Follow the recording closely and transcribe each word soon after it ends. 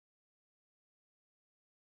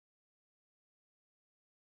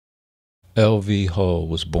L.V. Hull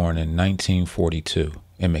was born in 1942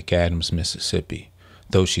 in McAdams, Mississippi,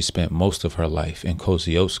 though she spent most of her life in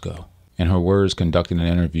Kosciusko. In her words conducted in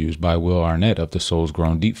interviews by Will Arnett of the Souls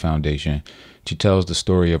Grown Deep Foundation, she tells the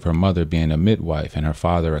story of her mother being a midwife and her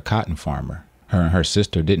father a cotton farmer. Her and her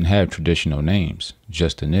sister didn't have traditional names,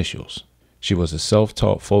 just initials. She was a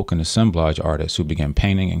self-taught folk and assemblage artist who began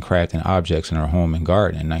painting and crafting objects in her home and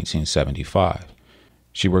garden in 1975.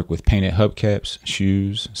 She worked with painted hubcaps,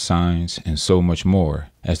 shoes, signs, and so much more,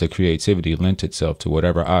 as the creativity lent itself to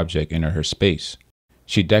whatever object entered her space.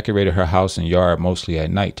 She decorated her house and yard mostly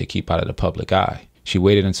at night to keep out of the public eye. She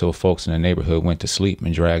waited until folks in the neighborhood went to sleep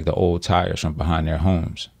and dragged the old tires from behind their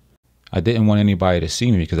homes. I didn't want anybody to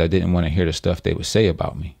see me because I didn't want to hear the stuff they would say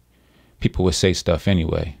about me. People would say stuff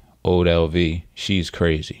anyway. Old LV, she's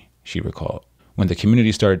crazy, she recalled. When the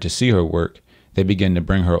community started to see her work, they began to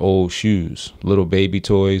bring her old shoes, little baby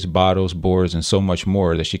toys, bottles, boards, and so much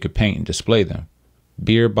more that she could paint and display them.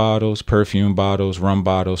 Beer bottles, perfume bottles, rum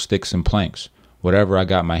bottles, sticks and planks, whatever I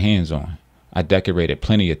got my hands on. I decorated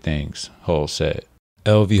plenty of things, Hull said.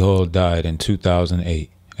 L.V. Hull died in 2008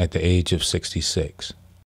 at the age of 66.